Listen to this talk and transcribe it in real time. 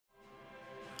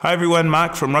Hi everyone,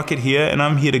 Mark from ROCCAT here, and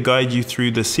I'm here to guide you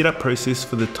through the setup process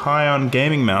for the Tyon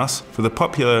gaming mouse for the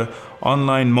popular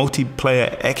online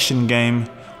multiplayer action game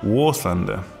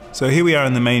WarThunder. So here we are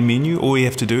in the main menu. All we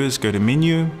have to do is go to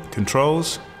Menu,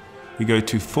 Controls. We go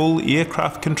to Full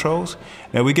Aircraft Controls.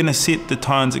 Now we're going to set the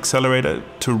Tyon X-Celerator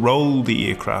to roll the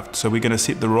aircraft. So we're going to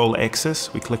set the roll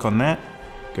axis. We click on that,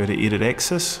 go to Edit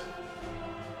Axis.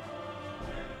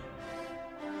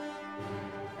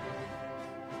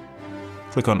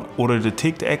 Click on Auto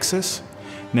Detect Axis.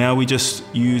 Now we just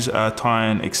use our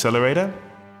Tyon X-Celerator.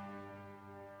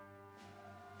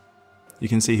 You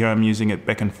can see here I'm using it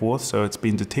back and forth, so it's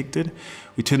been detected.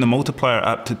 We turn the multiplier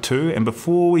up to 2, and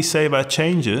before we save our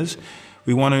changes,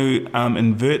 we want to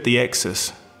invert the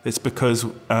axis. That's because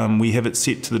we have it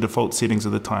set to the default settings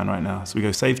of the Tyon right now. So we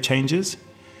go Save Changes,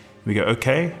 we go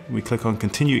OK, we click on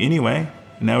Continue Anyway,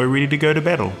 and now we're ready to go to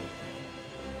battle.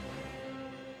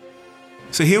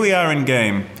 So here we are in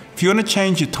game. If you want to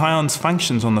change your Tyon's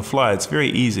functions on the fly, it's very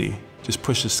easy. Just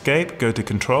push Escape, go to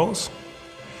Controls.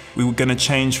 We're going to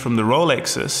change from the roll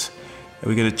axis, and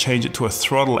we're going to change it to a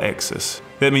throttle axis.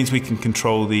 That means we can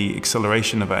control the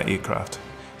acceleration of our aircraft.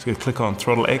 So we click on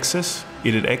Throttle Axis,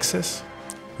 Edit Axis.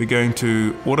 We're going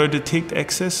to Auto Detect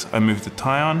Axis. I move the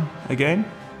Tyon again.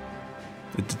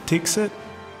 It detects it.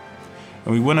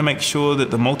 And we want to make sure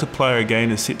that the multiplier again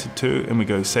is set to 2, and we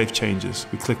go Save Changes.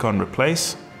 We click on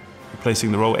Replace,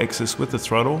 replacing the roll axis with the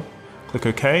throttle. Click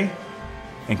OK,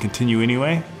 and Continue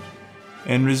Anyway,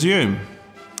 and Resume.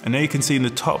 And now you can see in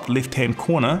the top left-hand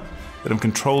corner that I'm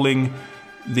controlling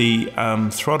the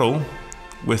throttle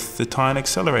with the Tyon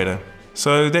X-Celerator.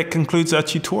 So that concludes our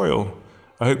tutorial.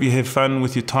 I hope you have fun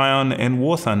with your Tyon and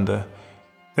WarThunder.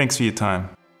 Thanks for your time.